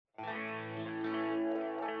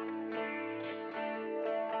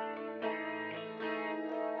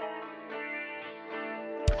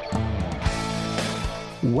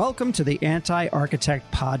Welcome to the Anti-Architect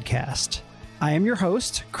Podcast. I am your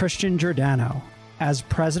host, Christian Giordano. As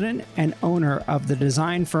president and owner of the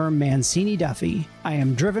design firm Mancini Duffy, I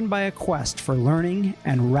am driven by a quest for learning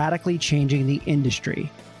and radically changing the industry.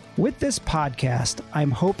 With this podcast,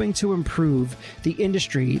 I'm hoping to improve the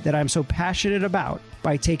industry that I'm so passionate about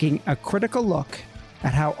by taking a critical look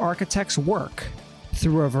at how architects work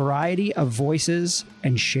through a variety of voices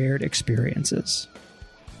and shared experiences.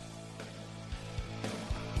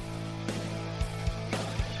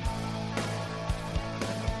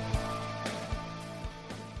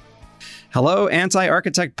 Hello,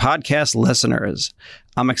 Anti-Architect Podcast listeners.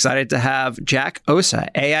 I'm excited to have Jack Ossa,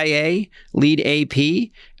 AIA Lead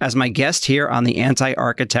AP, as my guest here on the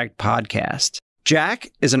Anti-Architect Podcast. Jack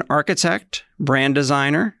is an architect, brand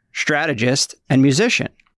designer, strategist, and musician.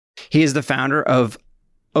 He is the founder of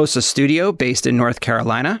Ossa Studio, based in North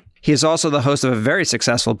Carolina. He is also the host of a very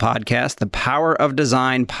successful podcast, the Power of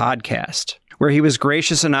Design podcast, where he was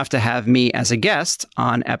gracious enough to have me as a guest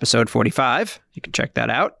on episode 45. You can check that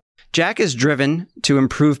out. Jack is driven to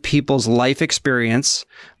improve people's life experience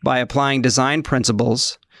by applying design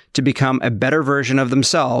principles to become a better version of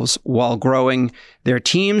themselves while growing their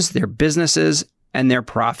teams, their businesses, and their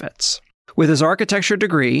profits. With his architecture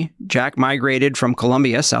degree, Jack migrated from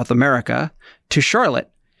Colombia, South America, to Charlotte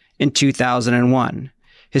in 2001.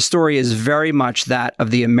 His story is very much that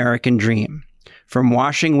of the American dream. From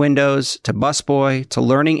washing windows to busboy to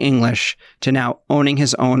learning English to now owning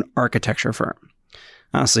his own architecture firm.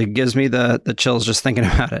 Honestly, it gives me the chills just thinking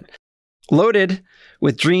about it. Loaded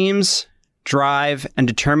with dreams, drive, and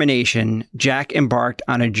determination, Jack embarked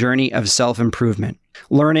on a journey of self-improvement,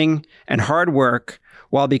 learning, and hard work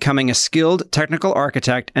while becoming a skilled technical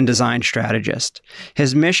architect and design strategist.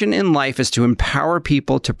 His mission in life is to empower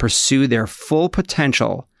people to pursue their full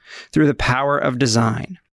potential through the power of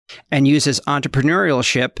design and use his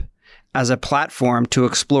entrepreneurship as a platform to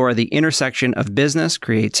explore the intersection of business,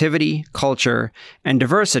 creativity, culture, and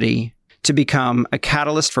diversity to become a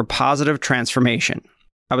catalyst for positive transformation.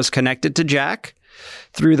 I was connected to Jack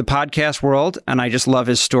through the podcast world, and I just love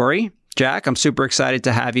his story. Jack, I'm super excited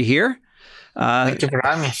to have you here. Thank you for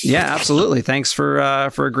having me. Yeah, absolutely. Thanks for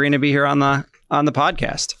agreeing to be here on the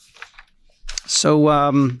podcast.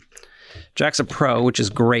 So Jack's a pro, which is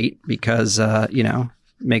great because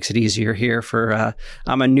makes it easier here for,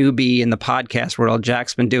 I'm a newbie in the podcast world.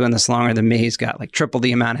 Jack's been doing this longer than me. He's got like triple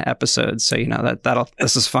the amount of episodes. So,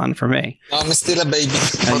 this is fun for me. I'm still a baby,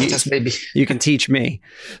 podcast baby. You can teach me.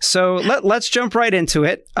 So let's jump right into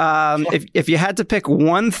it. If you had to pick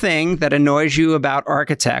one thing that annoys you about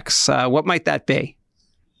architects, what might that be?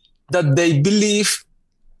 That they believe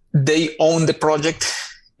they own the project.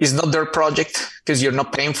 It's not their project because you're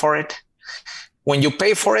not paying for it. When you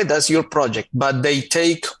pay for it, that's your project, but they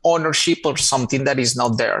take ownership of something that is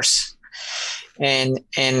not theirs. And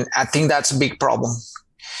I think that's a big problem.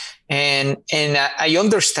 And I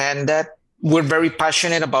understand that we're very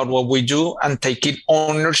passionate about what we do and taking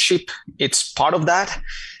ownership. It's part of that.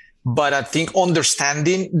 But I think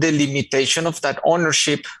understanding the limitation of that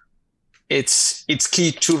ownership, it's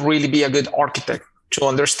key to really be a good architect, to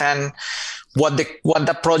understand what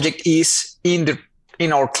the project is in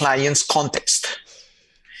our client's context.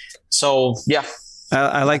 So, yeah.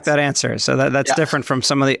 I like that answer. So that's different from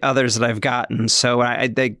some of the others that I've gotten. So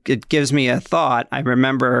it gives me a thought. I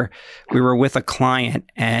remember we were with a client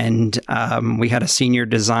and we had a senior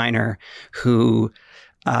designer who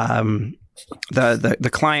the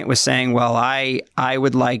client was saying, well, I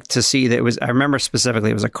would like to see that I remember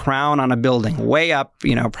specifically, it was a crown on a building way up,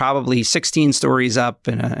 probably 16 stories up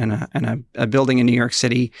in a building in New York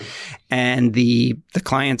City. And the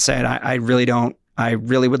client said, I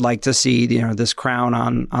really would like to see, this crown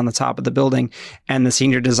on the top of the building. And the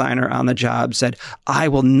senior designer on the job said, I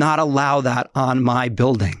will not allow that on my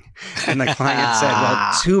building. And the client said,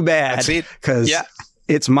 well, too bad, because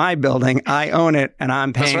it's my building. I own it and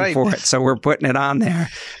I'm paying for it. So we're putting it on there.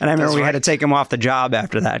 And I remember we had to take him off the job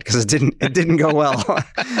after that because it didn't go well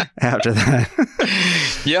after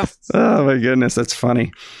that. Yeah. Oh my goodness. That's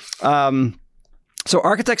funny. So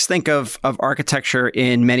architects think of architecture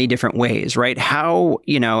in many different ways, right? How,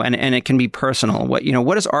 and it can be personal.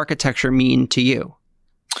 What does architecture mean to you?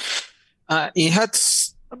 It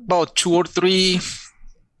has about 2 or 3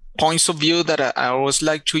 points of view that I always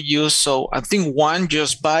like to use. So I think one,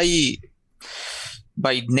 just by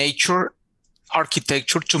nature,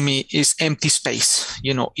 architecture to me is empty space,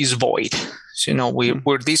 is void. So,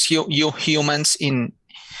 we're these humans in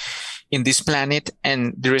this planet,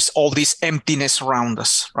 and there is all this emptiness around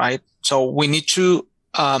us, right? So we need to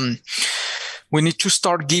we need to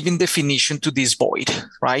start giving definition to this void,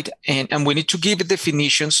 right? And we need to give a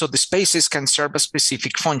definition so the spaces can serve a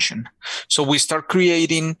specific function. So we start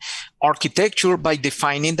creating architecture by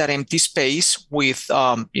defining that empty space with,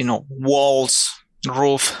 walls,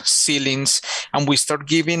 roof, ceilings, and we start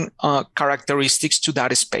giving characteristics to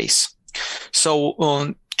that space.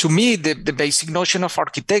 So to me, the basic notion of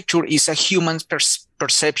architecture is a human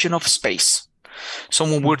perception of space. So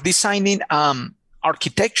when we're designing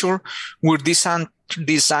architecture, we're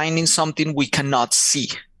designing something we cannot see,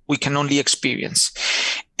 we can only experience.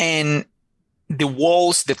 And the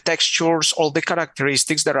walls, the textures, all the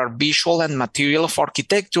characteristics that are visual and material of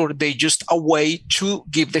architecture, they just a way to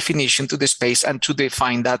give definition to the space and to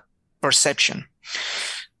define that perception.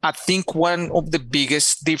 I think one of the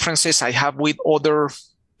biggest differences I have with other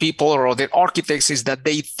people or other architects is that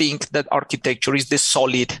they think that architecture is the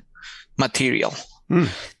solid material.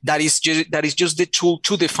 That is just the tool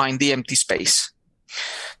to define the empty space.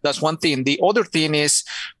 That's one thing. The other thing is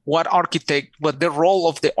what the role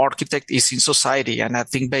of the architect is in society. And I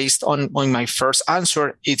think based on my first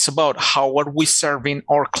answer, it's about how are we serving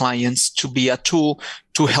our clients to be a tool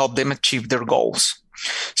to help them achieve their goals.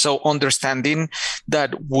 So understanding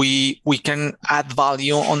that we can add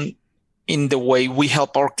value in the way we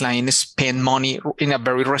help our clients spend money in a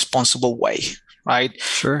very responsible way. Right.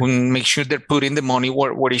 Sure. We make sure they're putting the money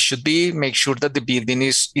where it should be, make sure that the building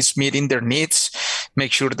is meeting their needs,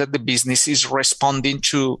 make sure that the business is responding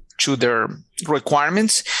to their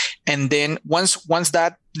requirements. And then once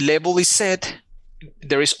that level is set,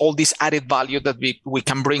 there is all this added value that we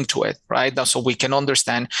can bring to it, right? So we can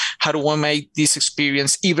understand how do we make this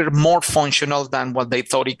experience even more functional than what they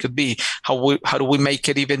thought it could be? How do we make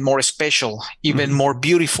it even more special, even more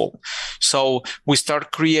beautiful? So we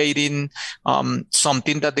start creating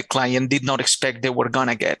something that the client did not expect they were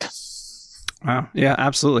gonna get. Wow. Yeah,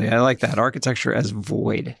 absolutely. I like that. Architecture as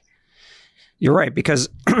void. You're right, because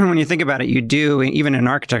when you think about it, you do, even in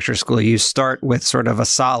architecture school, you start with sort of a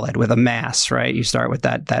solid, with a mass, right? You start with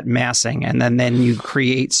that massing, and then you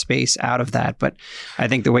create space out of that. But I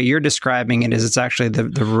think the way you're describing it is it's actually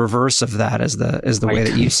the reverse of that is the way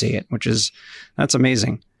that you see it, that's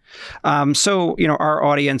amazing. So, our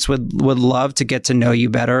audience would love to get to know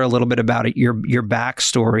you better, a little bit about your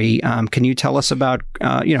backstory. Can you tell us about,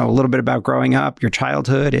 a little bit about growing up, your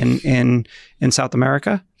childhood in South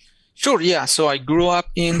America? Sure, yeah. So I grew up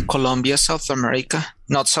in Colombia, South America,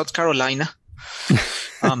 not South Carolina.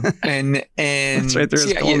 And that's right,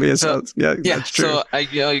 there's Colombia. That's true. So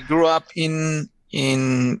I grew up in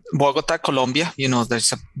Bogota, Colombia.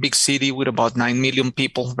 There's a big city with about 9 million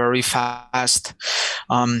people, very fast.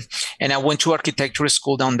 And I went to architecture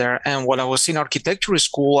school down there. And while I was in architecture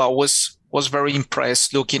school, I was very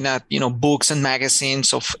impressed looking at, books and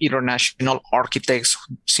magazines of international architects,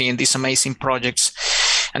 seeing these amazing projects.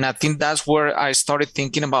 And I think that's where I started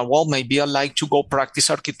thinking about, well, maybe I'd like to go practice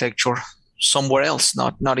architecture somewhere else,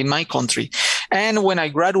 not in my country. And when I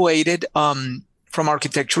graduated from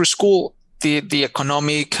architecture school, the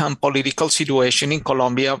economic and political situation in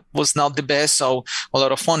Colombia was not the best. So a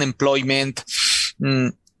lot of unemployment,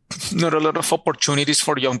 not a lot of opportunities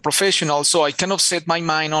for young professionals. So I kind of set my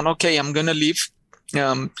mind on, okay, I'm going to leave.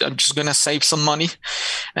 I'm just going to save some money.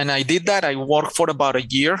 And I did that. I worked for about a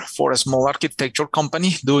year for a small architecture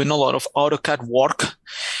company doing a lot of AutoCAD work,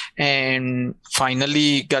 and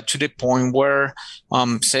finally got to the point where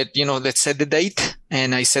said, let's set the date.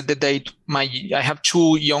 And I set the date. I have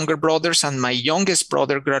 2 younger brothers, and my youngest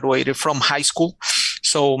brother graduated from high school.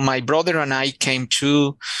 So my brother and I came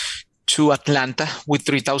to Atlanta with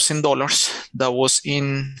 $3,000. That was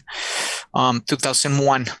in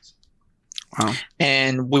 2001. Wow.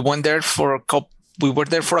 And we went there for a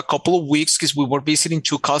couple of weeks because we were visiting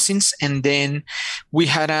 2 cousins, and then we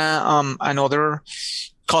had another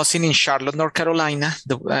cousin in Charlotte, North Carolina,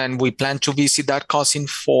 and we planned to visit that cousin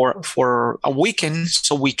for a weekend.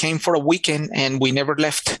 So we came for a weekend, and we never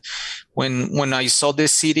left. When I saw the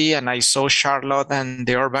city and I saw Charlotte and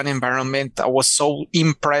the urban environment, I was so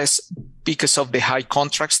impressed because of the high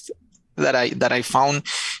contrast that I found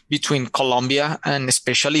between Colombia and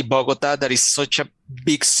especially Bogota, that is such a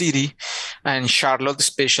big city, and Charlotte,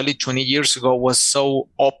 especially 20 years ago, was so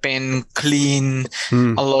open, clean,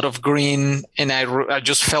 a lot of green, and I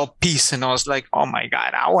just felt peace, and I was like, oh my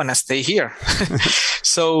God, I want to stay here.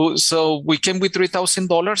 So we came with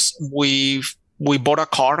 $3,000. We bought a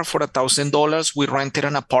car for $1,000. We rented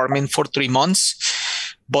an apartment for 3 months.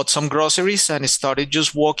 Bought some groceries and started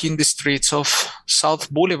just walking the streets of South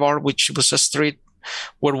Boulevard, which was a street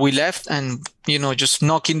where we left, and, just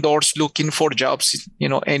knocking doors, looking for jobs,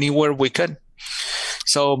 anywhere we could.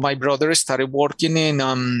 So my brother started working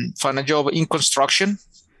found a job in construction.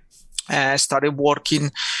 I started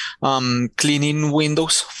working cleaning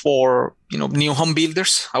windows for new home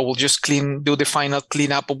builders. I will just do the final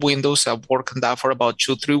cleanup of windows. I worked on that for about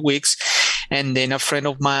 2-3 weeks, and then a friend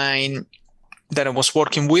of mine that was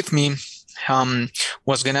working with me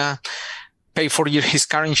was gonna pay for his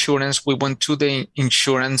car insurance. We went to the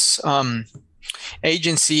insurance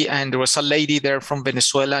agency, and there was a lady there from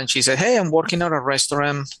Venezuela, and she said, "Hey, I'm working at a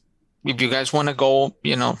restaurant. If you guys want to go,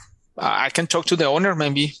 I can talk to the owner.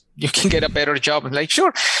 Maybe you can get a better job." I'm like,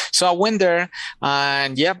 sure. So I went there,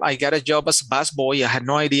 and I got a job as a busboy. I had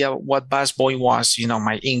no idea what busboy was.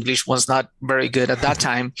 My English was not very good at that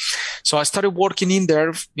time. So I started working in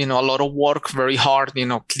there, a lot of work, very hard,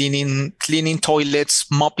 cleaning toilets,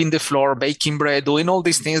 mopping the floor, baking bread, doing all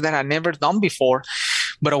these things that I never done before.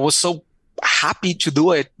 But I was so happy to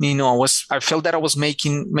do it. I felt that I was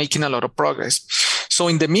making a lot of progress. So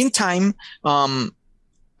in the meantime,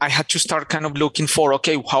 I had to start kind of looking for,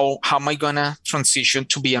 okay, how am I going to transition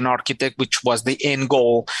to be an architect, which was the end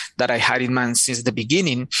goal that I had in mind since the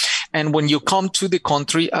beginning. And when you come to the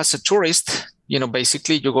country as a tourist,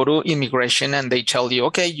 basically you go to immigration and they tell you,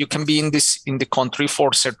 okay, you can be in the country for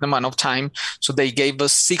a certain amount of time. So they gave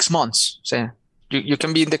us 6 months. So you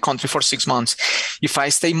can be in the country for 6 months. If I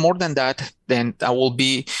stay more than that, then I will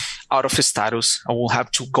be out of status. I will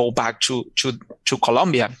have to go back to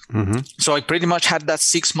Colombia. Mm-hmm. So I pretty much had that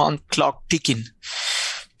 6-month clock ticking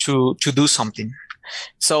to do something.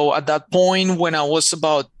 So at that point, when I was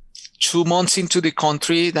about 2 months into the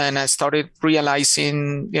country, then I started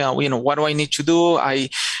realizing, what do I need to do? I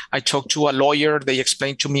talked to a lawyer. They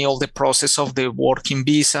explained to me all the process of the working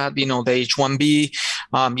visa, the H-1B,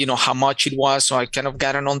 how much it was. So I kind of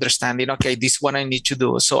got an understanding. Okay, this is what I need to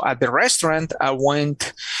do. So at the restaurant, I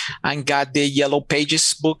went and got the Yellow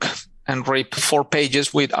Pages book and read 4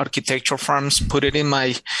 pages with architecture firms, put it in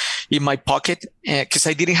my pocket because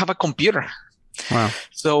I didn't have a computer. Wow.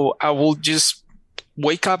 So I will just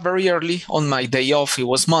wake up very early on my day off. It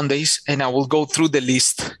was Mondays, and I will go through the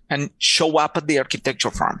list and show up at the architecture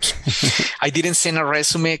firms. I didn't send a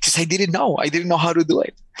resume because I didn't know how to do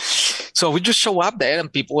it. So we just show up there,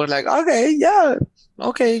 and people were like, okay, yeah.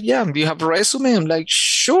 Do you have a resume? I'm like,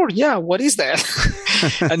 sure. Yeah. What is that?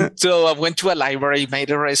 And so I went to a library, made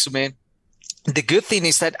a resume. The good thing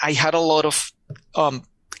is that I had a lot of,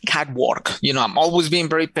 CAD work. I'm always being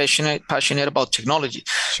very passionate about technology.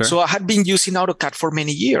 Sure. So I had been using AutoCAD for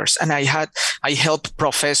many years, and I helped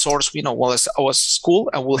professors, while I was at school,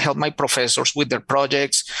 I will help my professors with their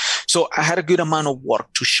projects. So I had a good amount of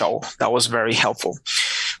work to show. That was very helpful,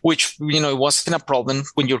 which, it wasn't a problem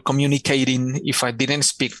when you're communicating. If I didn't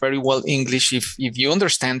speak very well English, if you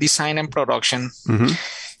understand design and production, mm-hmm.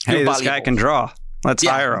 Hey, this guy can draw. Let's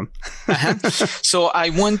hire him. So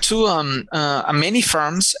I went to many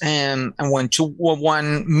firms, and I went to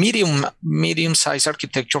one medium-sized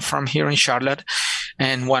architecture firm here in Charlotte.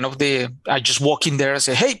 And I just walk in there and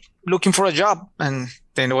say, "Hey, looking for a job." And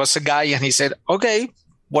then there was a guy, and he said, "Okay,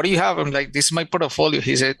 what do you have?" I'm like, "This is my portfolio."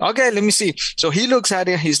 He said, "Okay, let me see." So he looks at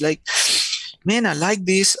it. He's like, "Man, I like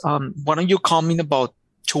this. Why don't you come in about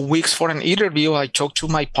 2 weeks for an interview? I talked to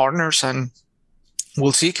my partners, and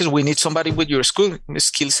we'll see, because we need somebody with your skill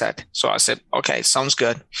set." So I said, okay, sounds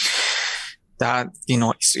good. That,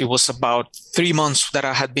 it was about 3 months that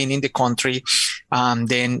I had been in the country.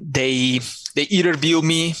 Then they interviewed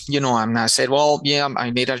me, and I said, well, yeah,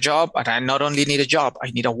 I need a job. But I not only need a job,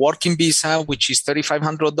 I need a working visa, which is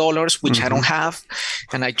 $3,500, which I don't have.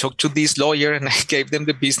 And I talked to this lawyer, and I gave them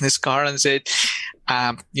the business card and said,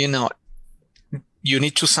 you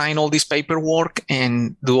need to sign all this paperwork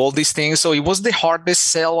and do all these things. So it was the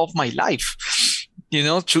hardest sell of my life,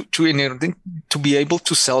 to be able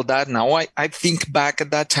to sell that. Now I think back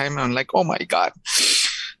at that time, I'm like, oh my God.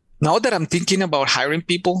 Now that I'm thinking about hiring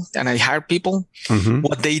people, and I hire people,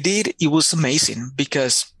 what they did, it was amazing,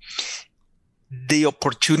 because the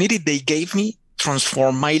opportunity they gave me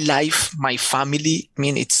transformed my life, my family. I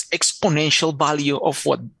mean, it's exponential value of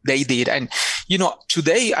what they did. And,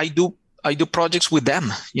 today I do projects with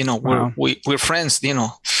them. Wow. We're friends,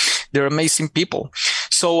 they're amazing people.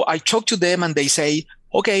 So I talk to them, and they say,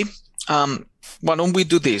 okay, why don't we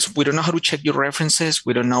do this? We don't know how to check your references.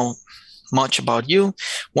 We don't know much about you.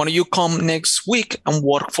 Why don't you come next week and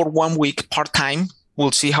work for 1 week part-time?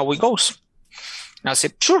 We'll see how it goes. And I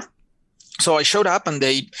said, sure. So I showed up, and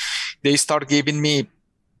they start giving me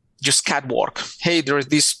just CAD work. Hey, there's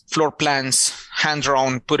these floor plans, hand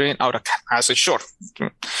drawn, put it in AutoCAD. I said, sure.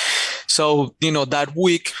 So, that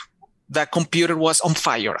week, that computer was on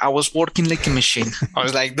fire. I was working like a machine. I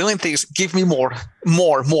was like doing things, give me more.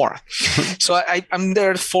 So I'm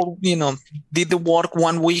there for, did the work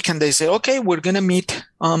 1 week, and they say, okay, we're going to meet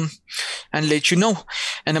and let you know.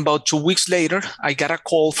 And about 2 weeks later, I got a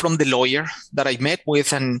call from the lawyer that I met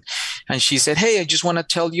with, and she said, hey, I just want to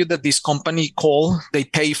tell you that this company called, they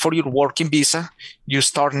pay for your working visa. You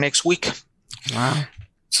start next week. Wow.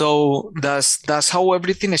 So that's how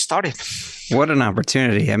everything started. What an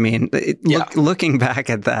opportunity. I mean, looking back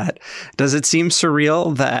at that, does it seem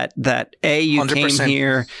surreal that you 100%. Came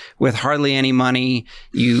here with hardly any money,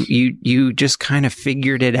 you just kind of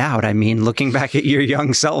figured it out? I mean, looking back at your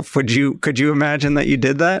young self, could you imagine that you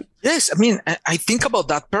did that? Yes. I mean, I think about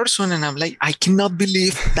that person and I'm like, I cannot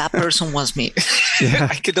believe that person was me. Yeah.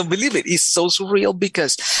 I cannot believe it. It's so surreal,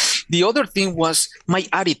 because the other thing was my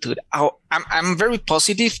attitude. I'm very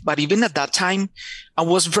positive, but even at that time, I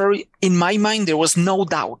was in my mind, there was no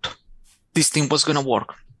doubt this thing was going to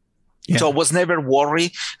work. Yeah. So I was never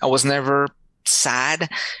worried. I was never sad.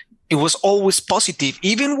 It was always positive.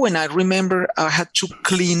 Even when I remember I had to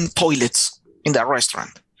clean toilets in that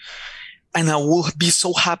restaurant, and I would be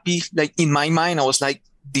so happy. Like in my mind, I was like,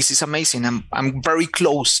 this is amazing. I'm very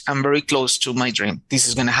close. I'm very close to my dream. This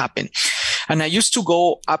is going to happen. And I used to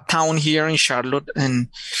go uptown here in Charlotte, and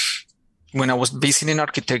when I was visiting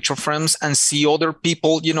architecture firms, and see other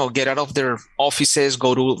people, get out of their offices,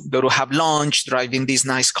 go to have lunch, driving these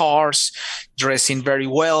nice cars, dressing very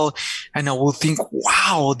well. And I would think,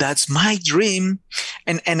 wow, that's my dream.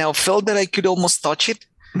 And I felt that I could almost touch it.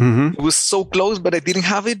 Mm-hmm. It was so close, but I didn't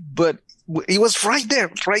have it, but it was right there.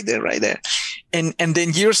 And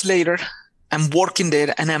then years later, I'm working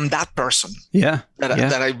there, and I'm that person. Yeah.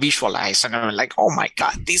 That I visualize, and I'm like, oh my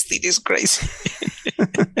God, this thing is crazy.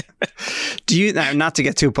 Do you, not to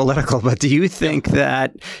get too political, but do you think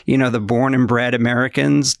that, the born and bred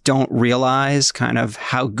Americans don't realize kind of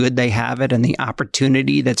how good they have it and the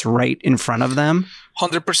opportunity that's right in front of them?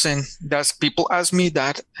 100%. That's, people ask me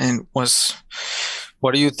that, and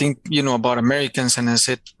what do you think, about Americans? And I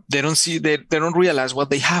said, they don't realize what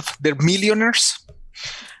they have. They're millionaires,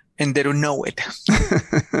 and they don't know it.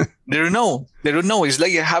 They don't know. It's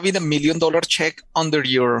like having $1 million check under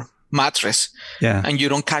your mattress, and you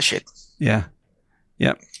don't cash it. Yeah.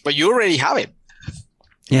 But you already have it.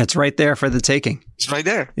 Yeah, it's right there for the taking. It's right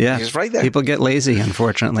there. Yeah, it's right there. People get lazy,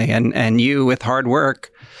 unfortunately, and you, with hard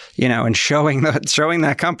work, and showing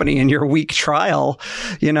that company in your week trial,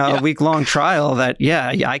 a week-long trial, that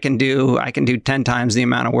I can do 10 times the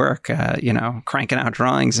amount of work, cranking out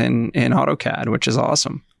drawings in AutoCAD, which is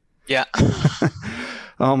awesome. Yeah.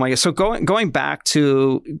 Oh my God. So going back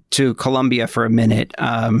to Colombia for a minute,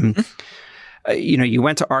 you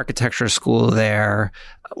went to architecture school there.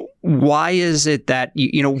 Why is it that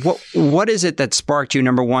what is it that sparked you,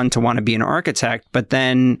 number one, to want to be an architect, but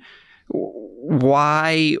then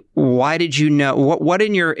why did you know what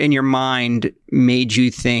in your mind made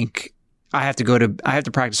you think I have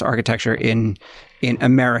to practice architecture in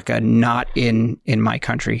America, not in my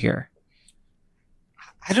country here?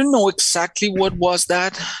 I don't know exactly what was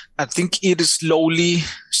that. I think it slowly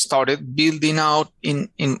started building out in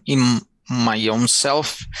my own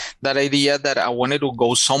self, that idea that I wanted to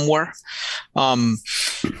go somewhere. I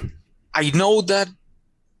know that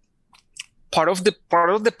part of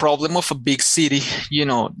the problem of a big city,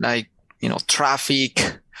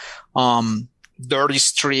 traffic, dirty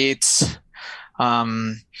streets,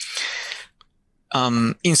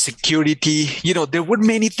 insecurity, there were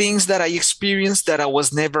many things that I experienced that I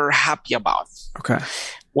was never happy about. Okay.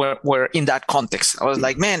 Where in that context, I was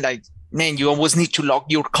like, man, you always need to lock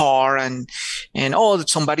your car, and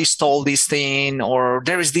somebody stole this thing, or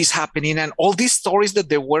there is this happening, and all these stories that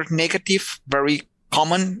they were negative, very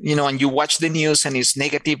common, and you watch the news and it's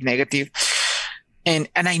negative. And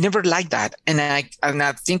I never liked that. And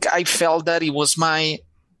I think I felt that it was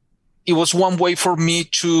one way for me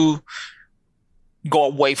to go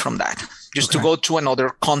away from that, just to go to another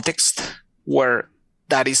context where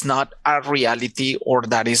that is not a reality, or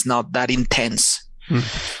that is not that intense.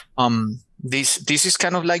 This is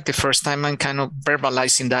kind of like the first time I'm kind of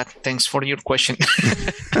verbalizing that. Thanks for your question.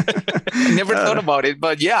 I never thought about it,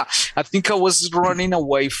 but yeah, I think I was running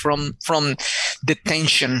away from the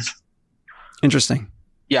tension. Interesting.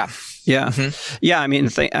 Yeah. Mm-hmm. Yeah. I mean,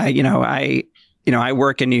 I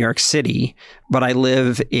work in New York City, but I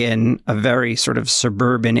live in a very sort of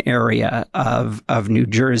suburban area of New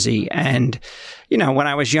Jersey. And, when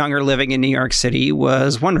I was younger, living in New York City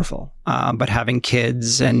was wonderful. But having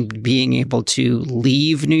kids and being able to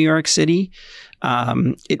leave New York City,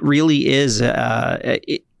 it really is,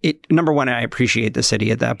 number one, I appreciate the city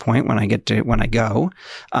at that point when I go.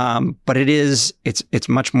 But it's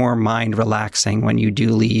much more mind relaxing when you do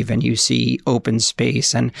leave and you see open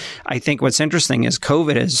space. And I think what's interesting is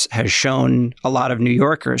COVID has shown a lot of New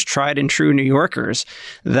Yorkers, tried and true New Yorkers,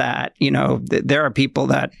 that, there are people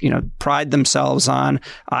that, pride themselves on,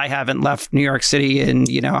 I haven't left New York City in,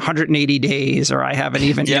 180 days, or I haven't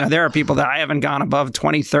even, there are people that I haven't gone above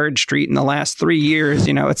 23rd Street in the last 3 years.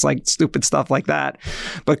 It's like stupid stuff like that.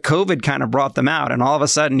 But COVID kind of brought them out. And all of a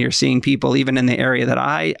sudden you're seeing people even in the area that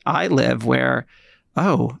I live where,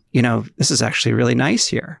 this is actually really nice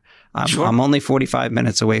here. Sure. I'm only 45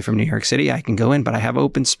 minutes away from New York City. I can go in, but I have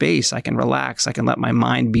open space. I can relax. I can let my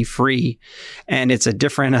mind be free. And it's a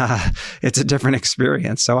different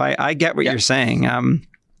experience. So I get what you're saying.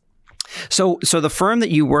 So the firm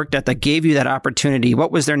that you worked at that gave you that opportunity,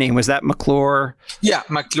 what was their name? Was that McClure? Yeah,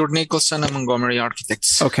 McClure Nicholson and Montgomery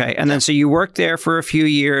Architects. Okay. And then so you worked there for a few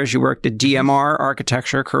years. You worked at DMR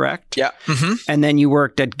Architecture, correct? Yeah. Mm-hmm. And then you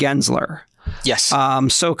worked at Gensler. Yes.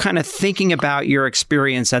 So kind of thinking about your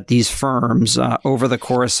experience at these firms over the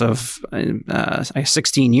course of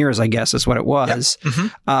 16 years, I guess is what it was. Yeah.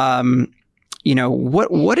 Mm-hmm.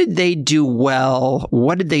 What did they do well?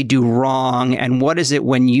 What did they do wrong? And what is it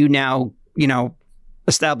when you now,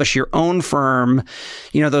 establish your own firm,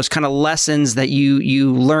 those kind of lessons that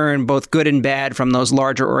you learn both good and bad from those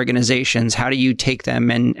larger organizations? How do you take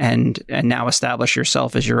them and now establish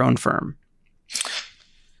yourself as your own firm?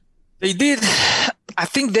 They did. I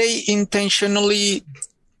think they intentionally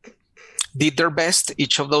did their best,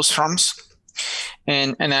 each of those firms.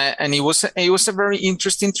 And it was a very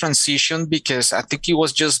interesting transition, because I think it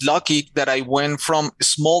was just lucky that I went from a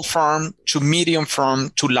small firm to medium firm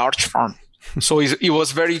to large firm. So it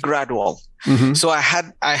was very gradual. Mm-hmm. So I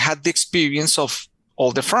had the experience of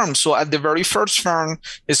all the firms. So at the very first firm,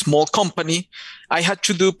 a small company, I had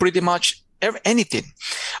to do pretty much anything.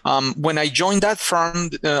 When I joined that firm,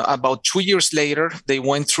 about 2 years later, they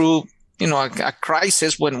went through, a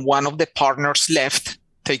crisis when one of the partners left,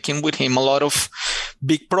 taking with him a lot of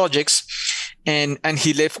big projects, and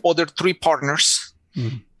he left other 3 partners.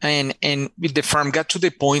 Mm-hmm. And the firm got to the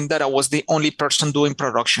point that I was the only person doing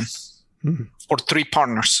production for 3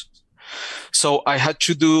 partners. So I had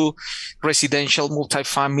to do residential,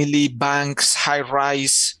 multifamily, banks,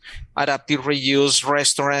 high-rise, adaptive reuse,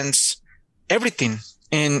 restaurants, everything.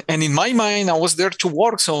 And in my mind, I was there to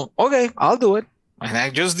work. So, okay, I'll do it. And I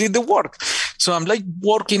just did the work. So I'm like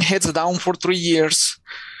working heads down for 3 years.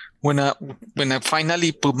 When I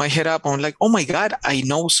finally put my head up, I'm like, oh my God, I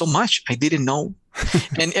know so much I didn't know.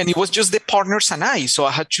 and it was just the partners and I. So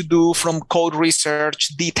I had to do from code research,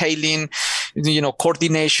 detailing,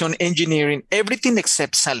 coordination, engineering, everything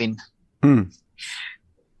except selling. Mm.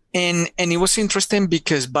 And it was interesting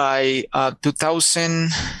because by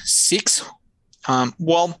 2006,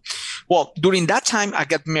 during that time, I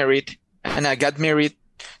got married, and I got married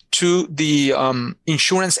to the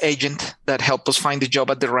insurance agent that helped us find a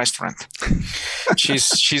job at the restaurant.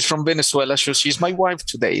 She's from Venezuela, so she's my wife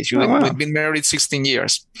today. We've been married 16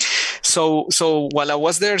 years. So while I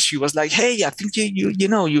was there, she was like, "Hey, I think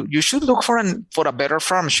you should look for a better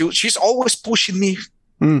firm." She's always pushing me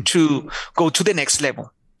to go to the next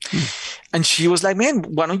level. And she was like, "Man,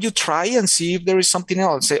 why don't you try and see if there is something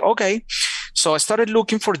else?" I say, "Okay." So I started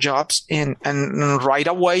looking for jobs, and right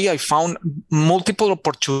away I found multiple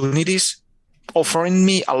opportunities offering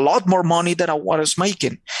me a lot more money than I was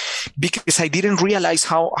making, because I didn't realize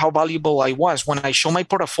how valuable I was. When I show my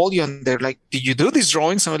portfolio and they're like, "Did you do these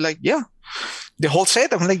drawings?" I was like, "Yeah." The whole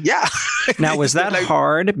set, I'm like, "Yeah." Now, was that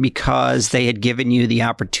hard because they had given you the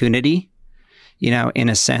opportunity? In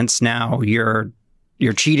a sense, now you're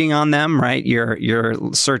cheating on them, right? You're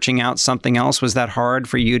searching out something else. Was that hard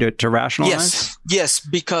for you to rationalize? Yes,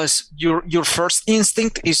 because your first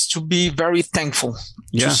instinct is to be very thankful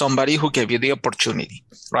to somebody who gave you the opportunity,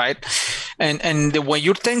 right? And the way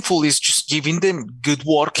you're thankful is just giving them good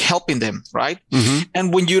work, helping them, right? Mm-hmm.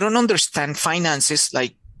 And when you don't understand finances,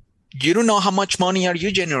 like you don't know how much money are you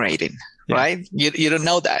generating, right? You don't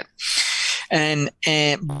know that.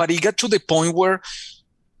 But it got to the point where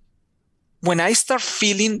when I start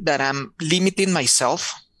feeling that I'm limiting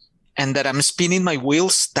myself and that I'm spinning my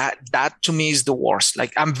wheels, that to me is the worst.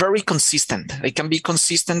 Like, I'm very consistent. I can be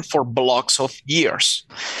consistent for blocks of years.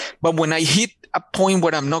 But when I hit a point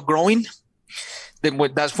where I'm not growing,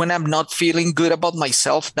 that's when I'm not feeling good about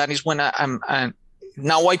myself. That is when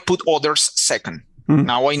now I put others second. Mm-hmm.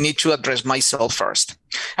 Now I need to address myself first.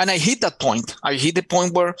 And I hit that point. I hit the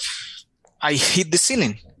point where I hit the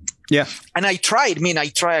ceiling. Yeah. And I tried.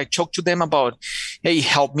 I talked to them about, hey,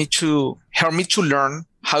 help me to learn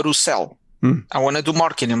how to sell. I want to do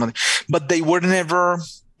marketing. But they were never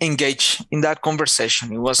engaged in that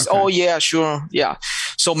conversation. It was, oh, yeah, sure. Yeah.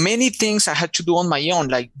 So many things I had to do on my own,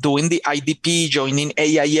 like doing the IDP, joining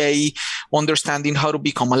AIA, understanding how to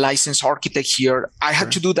become a licensed architect here. I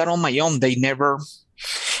had to do that on my own. They never...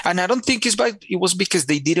 And I don't think it was because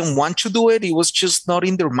they didn't want to do it. It was just not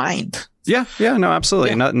in their mind. Yeah, no,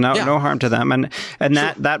 absolutely. No harm to them. And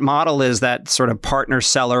that model is that sort of partner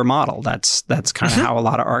seller model. That's kind of how a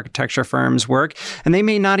lot of architecture firms work. And they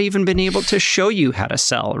may not even been able to show you how to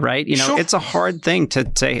sell, right? It's a hard thing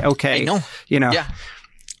to say, okay,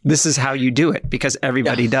 this is how you do it, because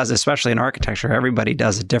everybody does, especially in architecture, everybody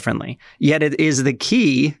does it differently. Yet it is the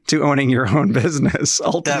key to owning your own business,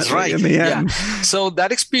 ultimately. That's right. In the end. Yeah. So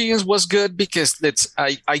that experience was good because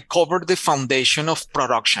I covered the foundation of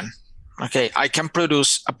production. Okay, I can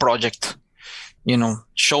produce a project,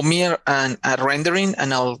 show me a rendering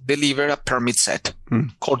and I'll deliver a permit set,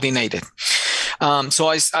 coordinated. So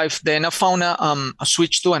I found a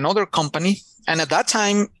switch to another company. And at that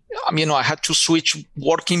time, I had to switch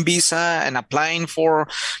working visa and applying for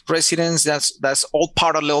residence. That's all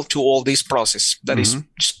parallel to all this process. That is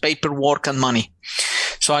just paperwork and money.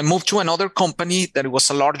 So I moved to another company that was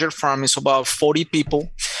a larger firm. It's about 40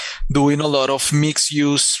 people doing a lot of mixed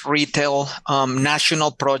use retail,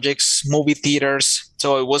 national projects, movie theaters.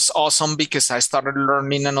 So it was awesome because I started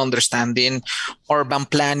learning and understanding urban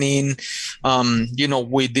planning.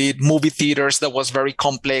 We did movie theaters that was very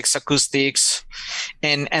complex, acoustics.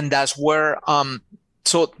 And that's where,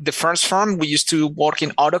 so the first firm, we used to work in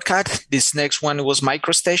AutoCAD. This next one was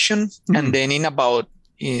MicroStation. And then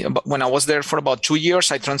when I was there for about 2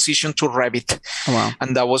 years, I transitioned to Revit. Oh, wow.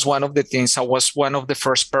 And that was one of the things. I was one of the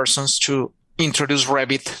first persons to introduce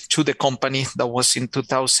Revit to the company. That was in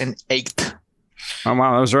 2008. Oh,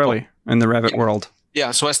 wow. That was early in the Revit world.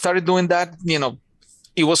 Yeah. So I started doing that.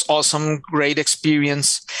 It was awesome, great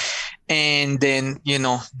experience. And then,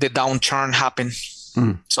 the downturn happened.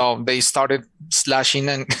 So they started slashing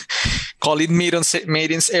and calling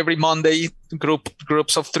meetings every Monday,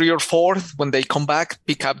 groups of 3 or 4. When they come back,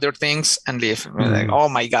 pick up their things and leave. We're like, oh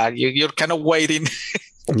my God, you're kind of waiting.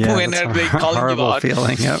 When are they calling you out?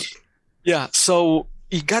 Feeling, yep. Yeah. So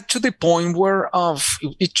it got to the point where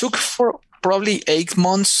it took for probably 8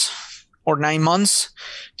 months or 9 months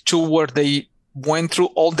to where they went through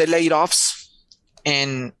all the layoffs,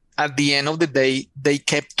 and at the end of the day, they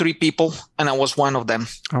kept 3 people, and I was one of them.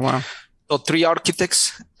 Oh, wow. So 3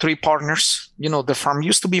 architects, 3 partners. The firm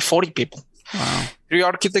used to be 40 people. Wow. 3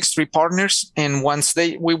 architects, 3 partners. And once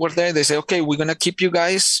we were there, they said, okay, we're going to keep you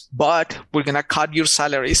guys, but we're going to cut your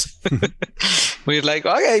salaries. We're like,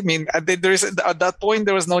 okay, at that point,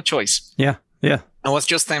 there was no choice. Yeah. Yeah. I was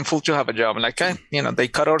just thankful to have a job. Like, they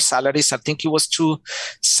cut our salaries. I think it was to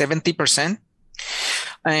 70%.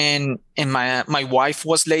 And my wife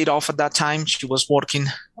was laid off at that time. She was working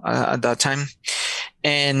at that time.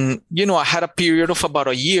 And, I had a period of about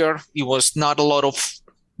a year. It was not a lot of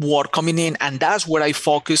work coming in. And that's where I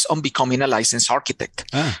focused on becoming a licensed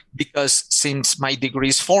architect. Because since my degree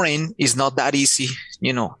is foreign, it's not that easy.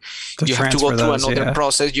 You have to go through another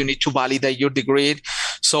process. You need to validate your degree.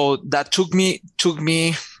 So that took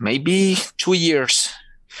me maybe 2 years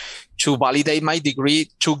to validate my degree,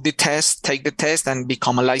 take the test and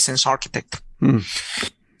become a licensed architect.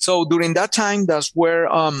 So during that time, that's where,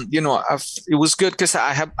 it was good because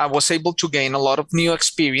I was able to gain a lot of new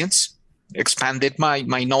experience, expanded my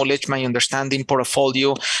knowledge, my understanding,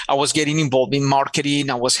 portfolio. I was getting involved in marketing.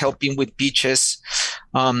 I was helping with pitches,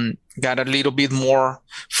 got a little bit more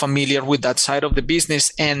familiar with that side of the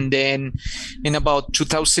business. And then in about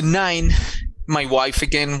 2009, my wife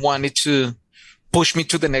again wanted to push me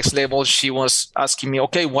to the next level. She was asking me,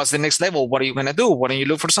 okay, what's the next level? What are you going to do? Why don't you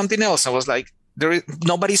look for something else? I was like,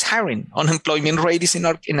 nobody's hiring. Unemployment rate is in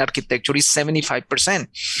architecture is 75%.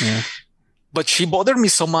 Yeah. But she bothered me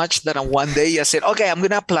so much that on one day I said, okay, I'm going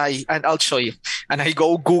to apply and I'll show you. And I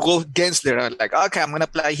go Google Gensler. I'm like, okay, I'm going to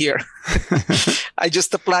apply here. I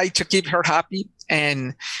just applied to keep her happy.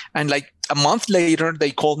 And like a month later,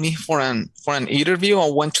 they called me for an interview. I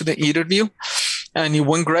went to the interview and it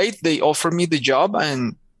went great. They offered me the job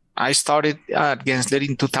and I started at Gensler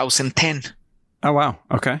in 2010. Oh, wow.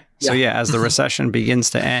 Okay. So as the recession begins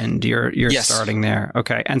to end, you're starting there.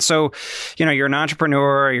 Okay. And so, you're an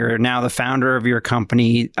entrepreneur, you're now the founder of your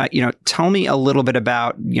company. Tell me a little bit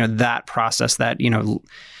about, that process that,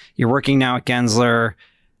 you're working now at Gensler.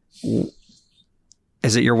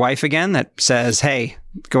 Is it your wife again that says, hey,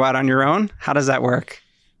 go out on your own? How does that work?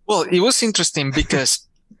 Well, it was interesting because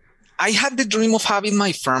I had the dream of having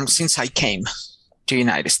my firm since I came to the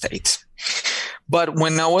United States. But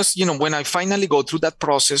when I was, when I finally go through that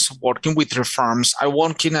process of working with their firms, I'm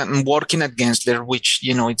working at Gensler, which,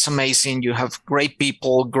 it's amazing. You have great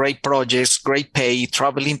people, great projects, great pay,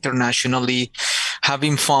 travel internationally,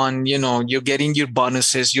 having fun, you're getting your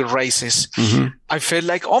bonuses, your raises. Mm-hmm. I felt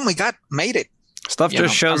like, oh my God, made it. Stuff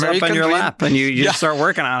just shows up on your lap and you just start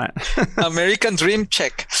working on it. American dream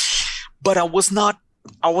check. But I was not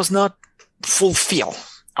fulfilled.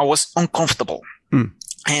 I was uncomfortable. Mm.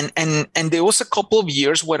 And there was a couple of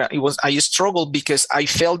years where I struggled because I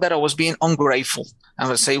felt that I was being ungrateful. I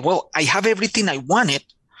would say, well, I have everything I wanted.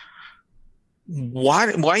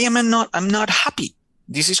 Why am I'm not happy?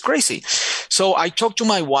 This is crazy. So I talked to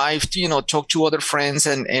my wife, talked to other friends,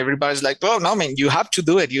 and everybody's like, oh, no, man, you have to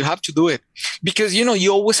do it. You have to do it. Because,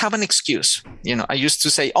 you always have an excuse. I used to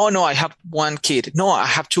say, oh, no, I have one kid. No, I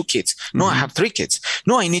have two kids. No, I have three kids.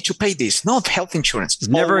 No, I need to pay this. No, health insurance. It's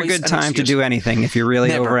never a good time to do anything if you really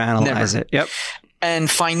overanalyze it. Yep.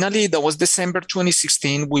 And finally, that was December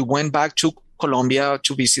 2016. We went back to Colombia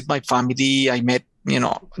to visit my family. I met,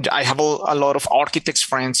 I have a lot of architects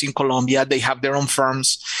friends in Colombia. They have their own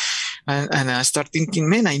firms. And I started thinking,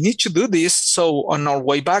 man, I need to do this. So on our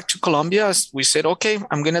way back to Colombia, we said, okay,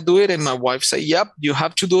 I'm going to do it. And my wife said, yep, you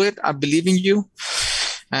have to do it. I believe in you.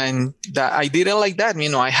 And I did it like that.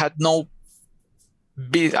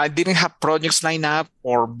 I didn't have projects lined up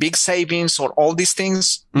or big savings or all these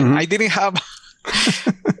things. Mm-hmm. I didn't have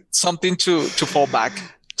something to fall back.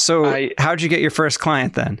 So how'd you get your first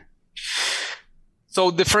client then? So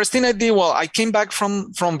the first thing I did, I came back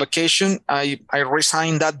from vacation. I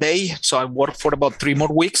resigned that day. So I worked for about 3 more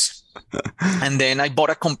weeks. And then I bought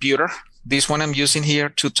a computer. This one I'm using here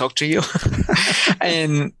to talk to you.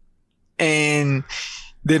 and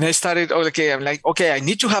then I started, I'm like, okay, I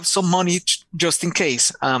need to have some money just in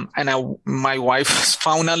case. My wife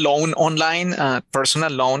found a loan online,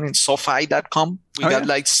 personal loan in SoFi.com. We got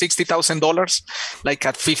like $60,000, like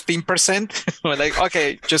at 15%. We're like,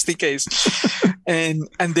 okay, just in case. And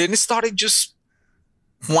then it started just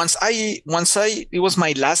once it was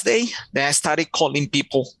my last day, then I started calling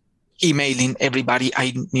people, emailing everybody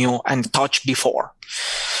I knew and touched before.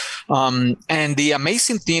 And the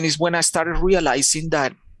amazing thing is when I started realizing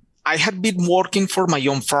that I had been working for my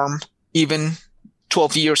own firm even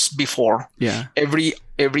 12 years before. Yeah. Every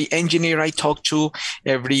engineer I talked to,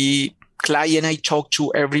 every client I talked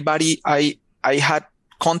to, everybody I had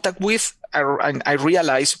contact with, I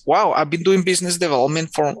realized, wow, I've been doing business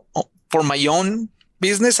development for my own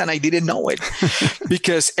business and I didn't know it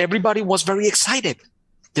because everybody was very excited.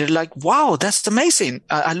 They're like, wow, that's amazing.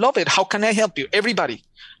 I love it. How can I help you? Everybody,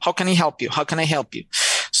 how can I help you? How can I help you?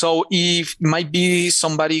 So if it might be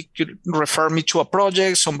somebody could refer me to a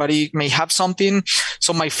project, somebody may have something.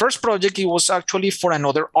 So my first project, it was actually for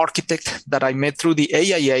another architect that I met through the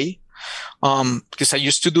AIA. Because I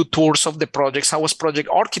used to do tours of the projects. I was project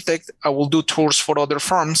architect. I will do tours for other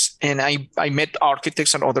firms and I met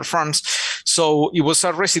architects and other firms. So it was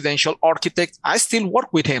a residential architect. I still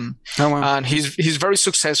work with him. Oh, wow. And he's very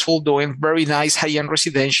successful doing very nice high-end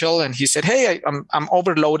residential. And he said, hey, I'm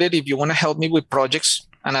overloaded if you want to help me with projects.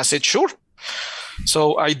 And I said, sure.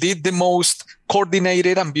 So I did the most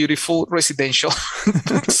coordinated and beautiful residential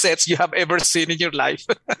sets you have ever seen in your life.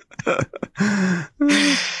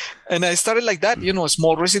 And I started like that,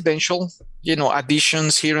 small residential,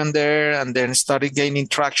 additions here and there, and then started gaining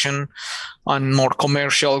traction on more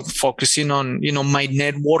commercial, focusing on, my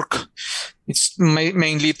network. It's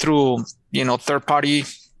mainly through, third-party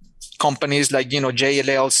companies like,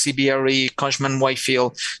 JLL, CBRE, Cushman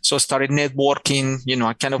Whitefield. So started networking,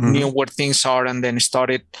 I kind of knew where things are and then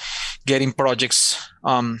started getting projects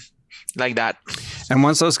like that. And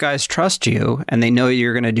once those guys trust you and they know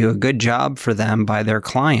you're going to do a good job for them by their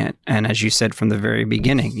client, and as you said from the very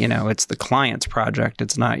beginning, it's the client's project,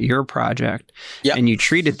 it's not your project, yep. And you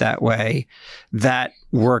treat it that way, that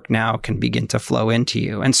work now can begin to flow into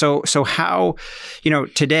you. And so how,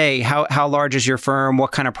 today, how large is your firm?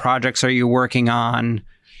 What kind of projects are you working on?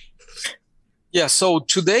 Yeah, so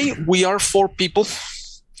today we are 4 people.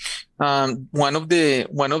 One of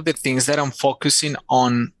the things that I'm focusing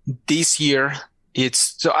on this year,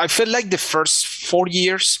 so I feel like the first 4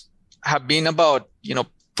 years have been about,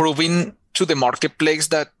 proving to the marketplace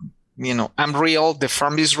that, I'm real, the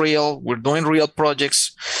firm is real, we're doing real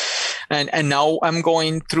projects. And now I'm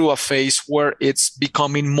going through a phase where it's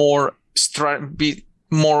becoming more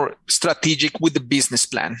strategic with the business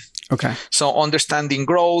plan. Okay. So understanding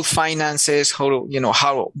growth, finances,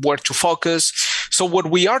 where to focus. So what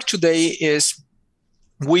we are today is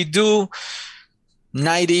we do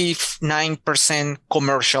 99%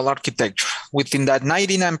 commercial architecture. Within that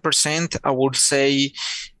 99%, I would say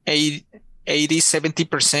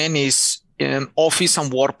 70% is office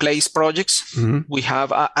and workplace projects. We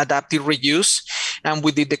have adaptive reuse, and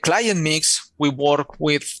within the client mix, we work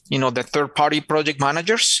with the third-party project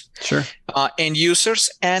managers, end users,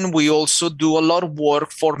 and we also do a lot of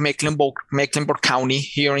work for Mecklenburg County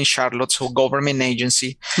here in Charlotte, so government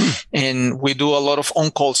agency, and we do a lot of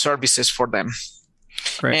on-call services for them.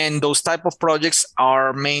 Great. And those type of projects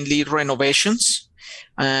are mainly renovations,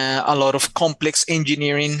 a lot of complex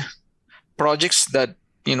engineering projects that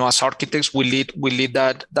as architects, we lead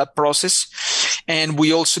that process. And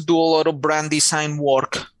we also do a lot of brand design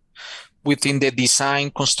work within the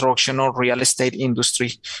design, construction, or real estate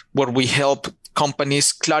industry, where we help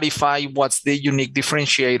companies clarify what's the unique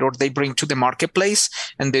differentiator they bring to the marketplace.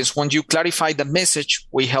 And then once you clarify the message,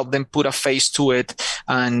 we help them put a face to it.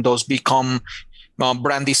 And those become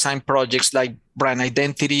brand design projects like brand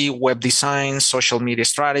identity, web design, social media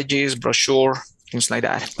strategies, brochure, things like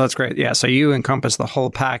that. That's great. Yeah. So you encompass the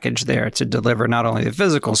whole package there to deliver not only the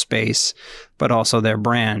physical space, but also their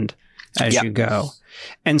brand as you go.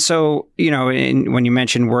 And so, when you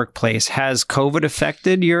mentioned workplace, has COVID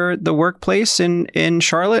affected the workplace in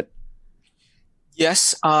Charlotte?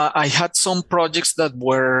 Yes. I had some projects that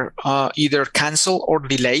were either canceled or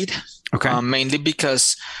delayed, mainly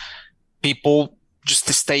because people just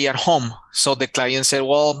to stay at home. So the client said,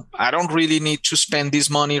 well, I don't really need to spend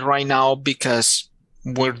this money right now because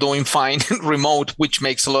we're doing fine remote, which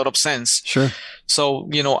makes a lot of sense. Sure. So,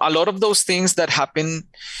 a lot of those things that happened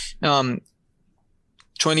 18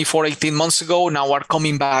 months ago now are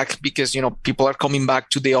coming back because, people are coming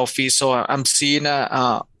back to the office. So I'm seeing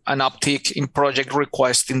an uptick in project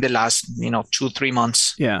requests in the last, 2-3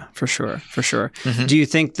 months. Yeah, for sure. Mm-hmm. Do you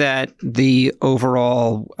think that the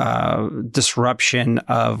overall disruption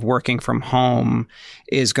of working from home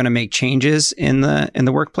is going to make changes in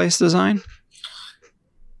the workplace design?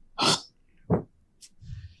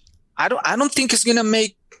 I don't think it's going to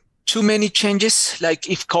make too many changes. Like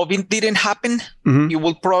if COVID didn't happen, it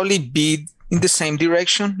will probably be in the same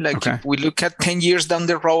direction. Like if we look at 10 years down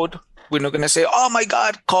the road, we're not going to say, oh my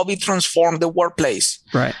God, COVID transformed the workplace.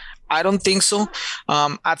 Right. I don't think so.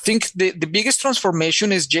 I think the biggest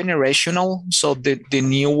transformation is generational. So the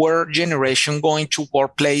newer generation going to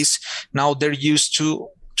workplace, now they're used to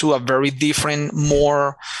a very different,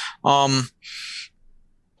 more,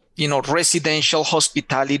 residential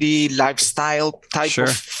hospitality lifestyle type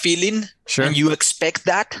of feeling. Sure. And you expect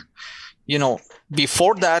that,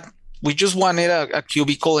 before that, we just wanted a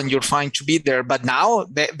cubicle and you're fine to be there. But now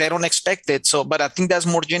they don't expect it. So, but I think that's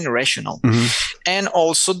more generational. Mm-hmm. And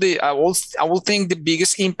also I will think the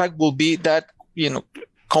biggest impact will be that,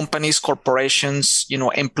 companies, corporations,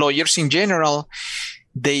 employers in general,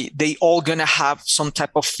 they all gonna have some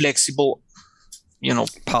type of flexible,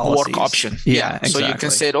 policies. Work option. Yeah. Exactly. So you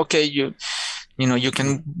can say, okay, you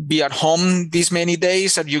can be at home these many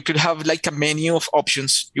days, and you could have like a menu of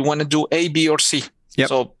options. You want to do A, B, or C. Yep.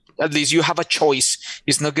 So at least you have a choice.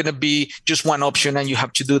 It's not going to be just one option and you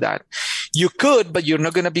have to do that. You could, but you're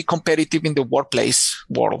not going to be competitive in the workplace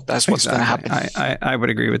world. That's what's going to happen. I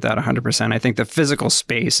would agree with that 100%. I think the physical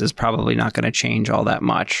space is probably not going to change all that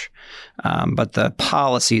much, but the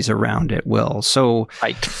policies around it will. So,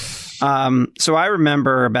 right. So I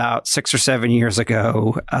remember about 6 or 7 years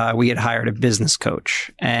ago, we had hired a business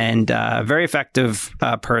coach, and a very effective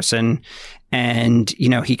person. And,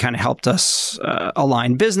 he kind of helped us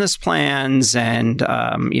align business plans and,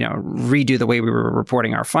 redo the way we were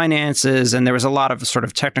reporting our finances. And there was a lot of sort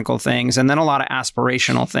of technical things and then a lot of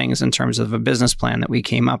aspirational things in terms of a business plan that we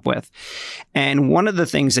came up with. And one of the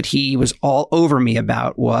things that he was all over me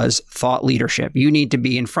about was thought leadership. You need to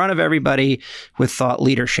be in front of everybody with thought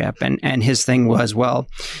leadership. And his thing was, well,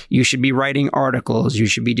 you should be writing articles. You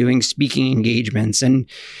should be doing speaking engagements. And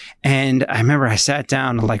I remember I sat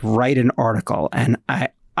down to write an article, and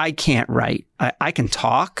I can't write. I can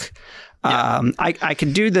talk. Yeah. I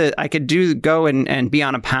could go and be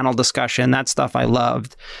on a panel discussion. That stuff I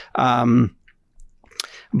loved. But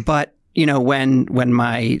when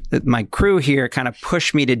my crew here kind of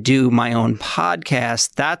pushed me to do my own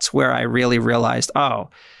podcast, that's where I really realized,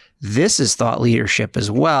 this is thought leadership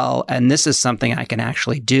as well. And this is something I can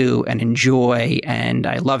actually do and enjoy. And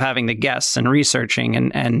I love having the guests and researching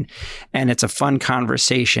and it's a fun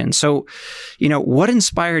conversation. So, what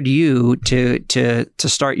inspired you to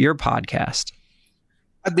start your podcast?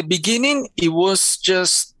 At the beginning, it was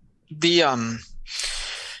just the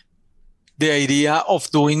idea of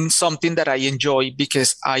doing something that I enjoy,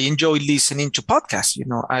 because I enjoy listening to podcasts.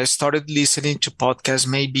 I started listening to podcasts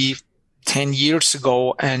maybe 10 years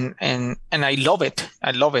ago, and I love it.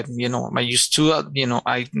 I love it. I used to,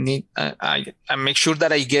 I make sure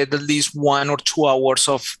that I get at least 1 or 2 hours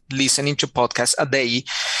of listening to podcasts a day.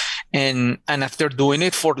 And after doing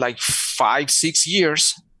it for like 5-6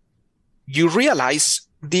 years, you realize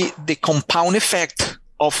the compound effect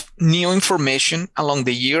of new information along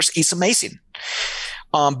the years is amazing.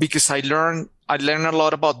 Because I learned a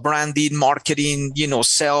lot about branding, marketing,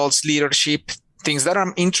 sales, leadership, things that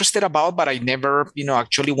I'm interested about, but I never,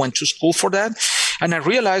 actually went to school for that. And I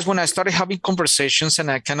realized when I started having conversations and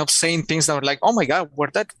I kind of saying things that were like, oh my God, where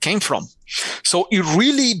that came from. So it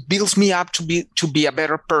really builds me up to be a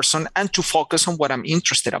better person and to focus on what I'm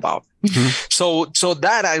interested about. Mm-hmm. So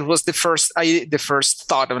that I was the first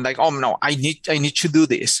thought. I'm like, oh no, I need to do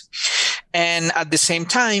this. And at the same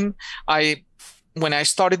time, when I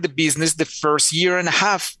started the business, the first year and a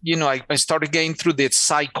half, I started getting through the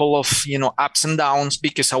cycle of, ups and downs,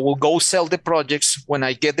 because I will go sell the projects. When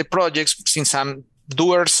I get the projects, since I'm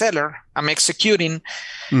doer seller, I'm executing,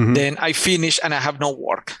 mm-hmm. then I finish and I have no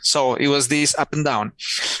work. So it was this up and down.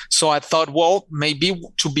 So I thought, well, maybe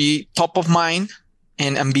to be top of mind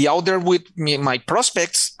and be out there with my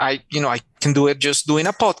prospects, I can do it just doing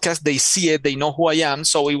a podcast. They see it, they know who I am.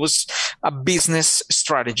 So it was a business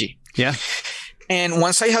strategy. Yeah. And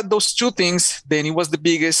once I had those two things, then it was the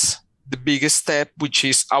biggest step, which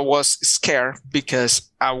is I was scared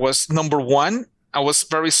because I was, number one, I was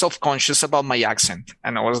very self-conscious about my accent.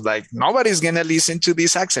 And I was like, nobody's going to listen to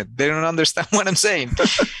this accent. They don't understand what I'm saying.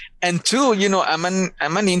 And two, I'm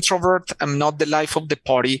an introvert. I'm not the life of the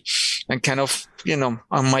party. And kind of,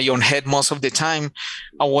 on my own head most of the time.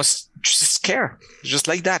 I was just scared, just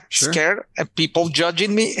like that. Sure. Scared and people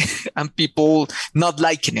judging me and people not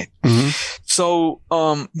liking it. Mm-hmm. So,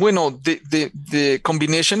 the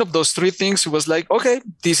combination of those three things was like, okay,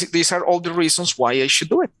 these are all the reasons why I should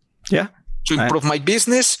do it. Yeah. To improve my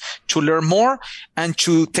business, to learn more, and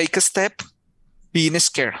to take a step being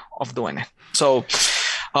scared of doing it. So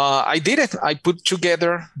I did it. I put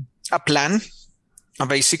together a plan, a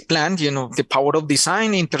basic plan, the power of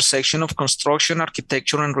design, intersection of construction,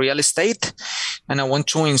 architecture, and real estate. And I want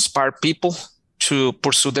to inspire people to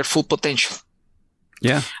pursue their full potential.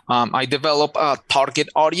 Yeah. I developed a target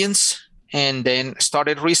audience and then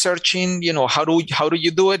started researching, how do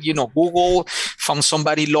you do it? Google, found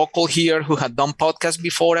somebody local here who had done podcasts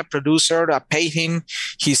before, a producer. I paid him.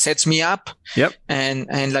 He sets me up. Yep.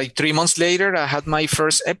 And like 3 months later, I had my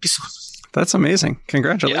first episode. That's amazing.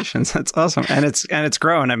 Congratulations. Yeah. That's awesome. And it's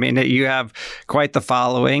grown. I mean, you have quite the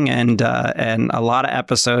following and a lot of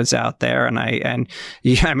episodes out there. And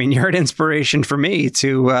you're an inspiration for me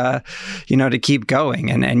to keep going.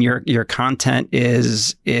 And your content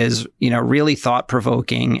is really thought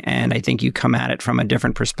provoking. And I think you come at it from a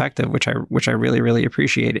different perspective, which I really, really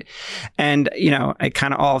appreciate it. And, it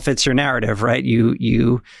kind of all fits your narrative, right?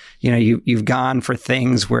 You've gone for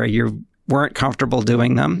things where you weren't comfortable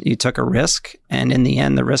doing them. You took a risk, and in the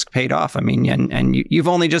end, the risk paid off. I mean, and you've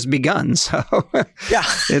only just begun. So yeah,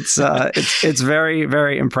 it's very,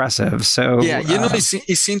 very impressive. So yeah,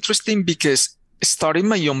 it's interesting because starting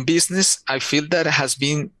my own business, I feel that it has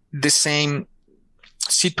been the same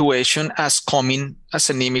situation as coming as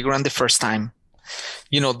an immigrant the first time.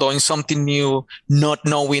 Doing something new, not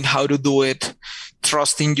knowing how to do it,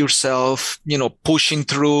 trusting yourself, pushing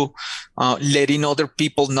through, letting other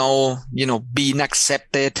people know, being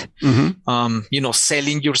accepted, mm-hmm.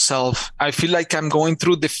 Selling yourself. I feel like I'm going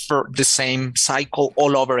through the same cycle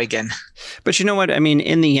all over again. But you know what? I mean,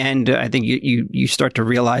 in the end, I think you start to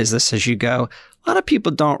realize this as you go. A lot of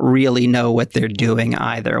people don't really know what they're doing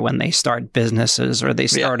either when they start businesses or they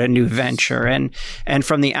start a new venture. And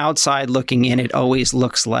from the outside looking in, it always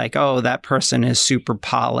looks like, oh, that person is super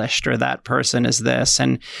polished or that person is this.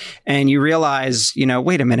 And you realize,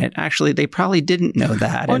 wait a minute, actually, they probably didn't know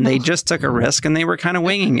that. And they just took a risk and they were kind of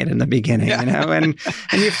winging it in the beginning, and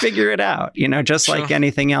you figure it out, just sure. like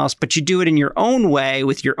anything else. But you do it in your own way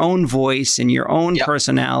with your own voice and your own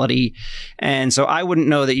personality. And so I wouldn't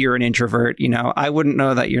know that you're an introvert, I wouldn't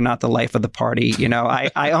know that you're not the life of the party.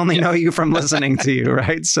 I only know you from listening to you,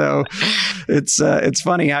 right? So it's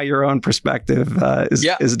funny how your own perspective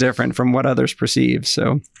is different from what others perceive.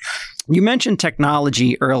 So you mentioned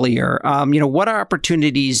technology earlier. What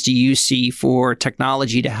opportunities do you see for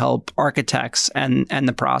technology to help architects and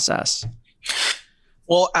the process?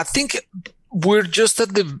 Well, I think we're just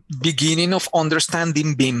at the beginning of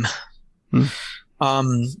understanding BIM.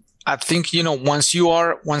 I think, once you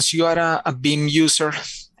are a BIM user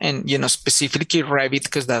and, specifically Revit,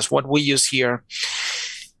 because that's what we use here,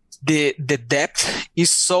 the depth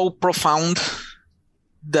is so profound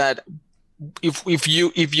that if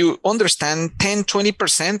you understand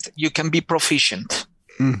 10-20%, you can be proficient,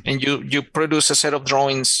 and you produce a set of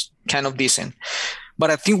drawings kind of decent.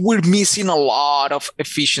 But I think we're missing a lot of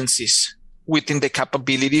efficiencies within the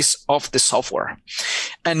capabilities of the software.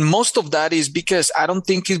 And most of that is because I don't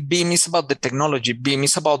think BIM is about the technology. BIM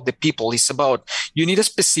is about the people. It's about, you need a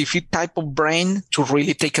specific type of brain to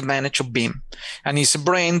really take advantage of BIM. And it's a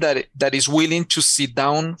brain that is willing to sit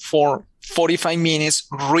down for 45 minutes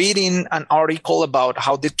reading an article about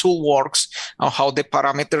how the tool works and how the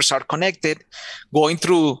parameters are connected, going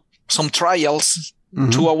through some trials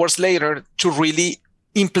 2 hours later to really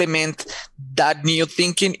implement that new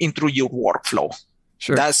thinking into your workflow.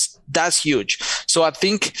 Sure. That's huge. So I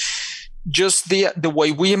think just the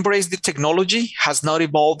way we embrace the technology has not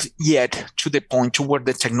evolved yet to the point to where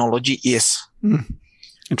the technology is.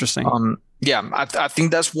 Interesting. I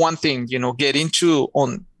think that's one thing, get into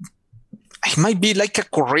on. It might be like a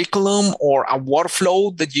curriculum or a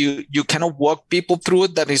workflow that you kind of walk people through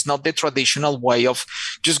it. That is not the traditional way of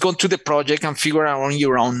just going to the project and figure out on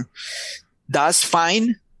your own. That's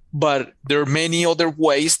fine, but there are many other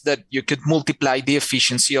ways that you could multiply the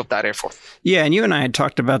efficiency of that effort. Yeah, and you and I had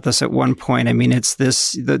talked about this at one point. I mean, it's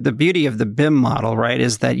the beauty of the BIM model, right,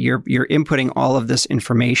 is that you're inputting all of this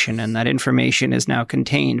information, and that information is now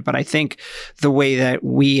contained. But I think the way that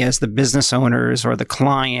we as the business owners or the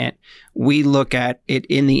client, we look at it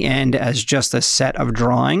in the end as just a set of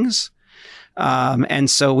drawings. And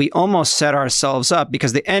so we almost set ourselves up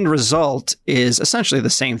because the end result is essentially the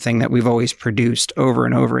same thing that we've always produced over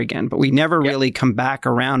and over again. But we never really come back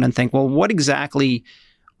around and think, well, what exactly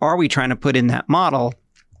are we trying to put in that model?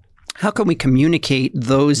 How can we communicate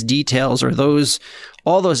those details or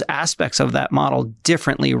all those aspects of that model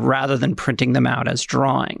differently rather than printing them out as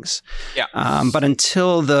drawings? Yeah. But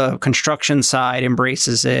until the construction side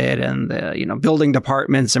embraces it and the building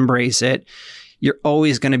departments embrace it, you're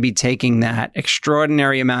always going to be taking that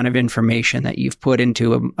extraordinary amount of information that you've put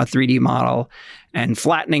into a 3D model and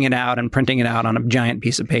flattening it out and printing it out on a giant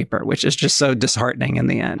piece of paper, which is just so disheartening in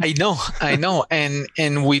the end. I know.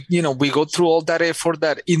 And we go through all that effort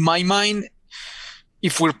that in my mind,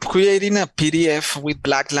 if we're creating a PDF with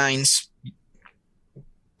black lines,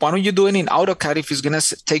 why don't you do it in AutoCAD if it's going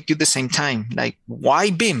to take you the same time? Like, why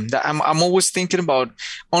BIM? I'm always thinking about,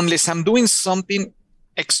 unless I'm doing something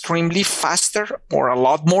extremely faster or a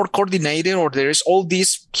lot more coordinated, or there is all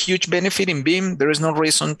this huge benefit in BIM, there is no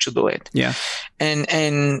reason to do it. Yeah. And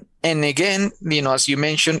again, as you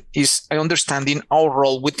mentioned, is understanding our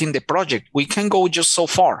role within the project. We can go just so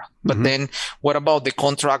far, but then what about the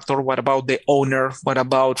contractor? What about the owner? What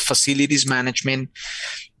about facilities management?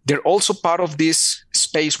 They're also part of this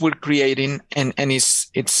space we're creating, and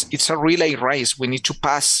it's a relay race. We need to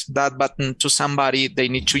pass that button to somebody. They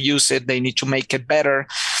need to use it. They need to make it better,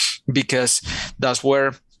 because that's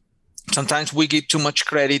where sometimes we give too much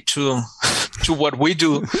credit to what we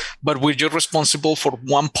do, but we're just responsible for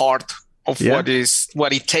one part of what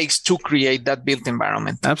it takes to create that built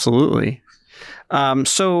environment. Absolutely.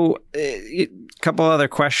 So a couple other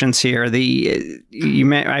questions here.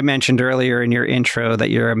 I mentioned earlier in your intro that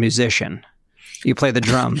you're a musician. You play the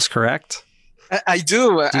drums, correct? I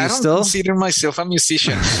do. I don't still consider myself a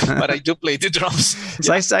musician, but I do play the drums.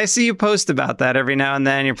 So I see you post about that every now and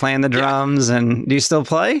then. You're playing the drums, and do you still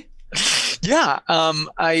play? Yeah.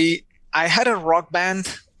 I had a rock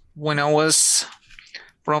band when I was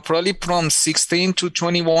probably from 16 to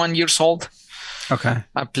 21 years old. Okay.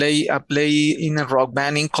 I play in a rock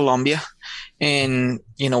band in Colombia, and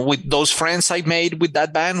with those friends I made with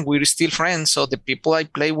that band, we're still friends. So the people I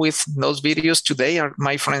play with in those videos today are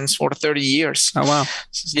my friends for 30 years. Oh wow.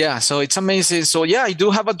 Yeah, so it's amazing. So yeah, I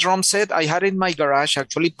do have a drum set. I had it in my garage.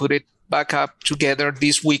 Actually put it back up together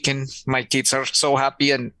this weekend. My kids are so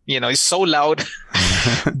happy, and it's so loud.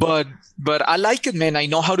 but I like it, man. I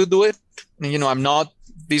know how to do it. I'm not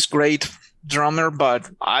this great drummer, but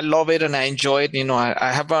I love it and I enjoy it.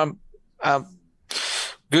 I have a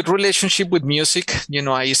good relationship with music.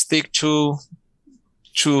 I stick to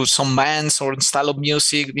some bands or style of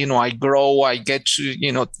music. I grow, I get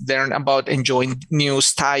to learn about enjoying new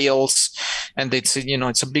styles, and it's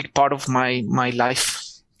a big part of my life.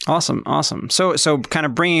 Awesome. So kind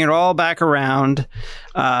of bringing it all back around,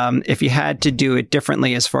 if you had to do it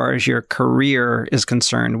differently as far as your career is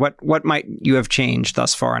concerned, what might you have changed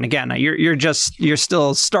thus far? And again, you're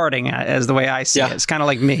still starting as the way I see it. It's kind of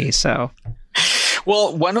like me. So,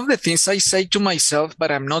 well, one of the things I say to myself,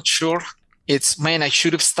 but I'm not sure, it's, man, I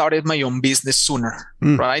should have started my own business sooner,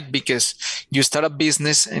 right? Because you start a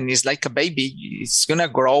business and it's like a baby. It's going to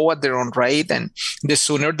grow at their own rate, and the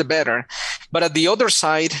sooner the better. But at the other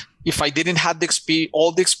side, if I didn't have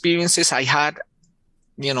all the experiences I had,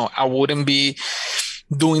 I wouldn't be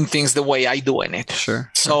doing things the way I doing it.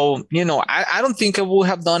 Sure. So, I don't think I would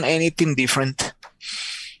have done anything different.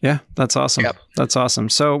 Yeah, that's awesome. Yep. That's awesome.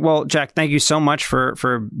 So, well, Jack, thank you so much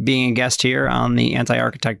for being a guest here on the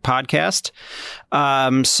Anti-Architect podcast.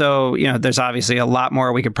 So, there's obviously a lot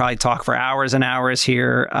more. We could probably talk for hours and hours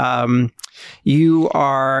here. You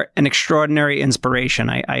are an extraordinary inspiration.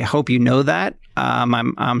 I hope you know that.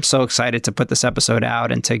 I'm so excited to put this episode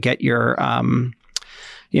out and to get your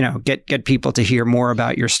get people to hear more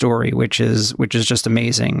about your story, which is just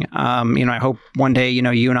amazing. I hope one day,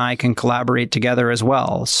 you and I can collaborate together as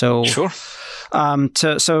well. So sure.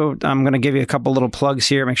 So I'm going to give you a couple little plugs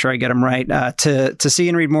here, make sure I get them right. To see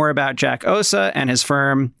and read more about Jack Ossa and his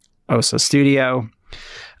firm, Ossa Studio,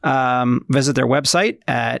 visit their website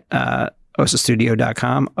at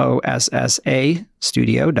ossastudio.com, OSSA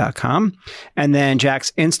studio.com. And then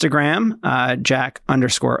Jack's Instagram,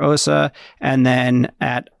 Jack_Ossa, and then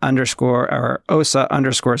at _Ossa_studio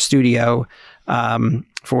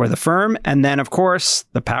for the firm. And then, of course,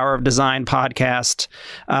 the Power of Design podcast.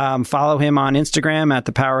 Follow him on Instagram at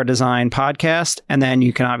the Power of Design podcast. And then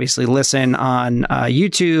you can obviously listen on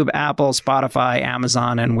YouTube, Apple, Spotify,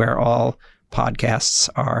 Amazon, and where all podcasts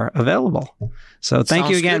are available. So thank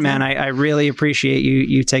you again, man. I really appreciate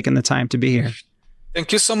you taking the time to be here.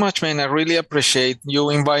 Thank you so much, man. I really appreciate you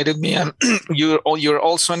invited me, and you're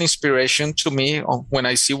also an inspiration to me. When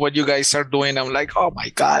I see what you guys are doing, I'm like, oh my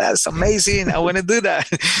God, that's amazing. I want to do that.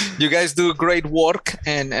 You guys do great work,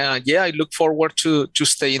 and I look forward to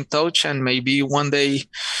stay in touch, and maybe one day,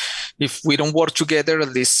 if we don't work together, at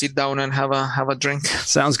least sit down and have a drink.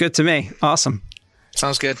 Sounds good to me. Awesome.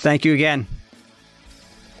 Sounds good. Thank you again.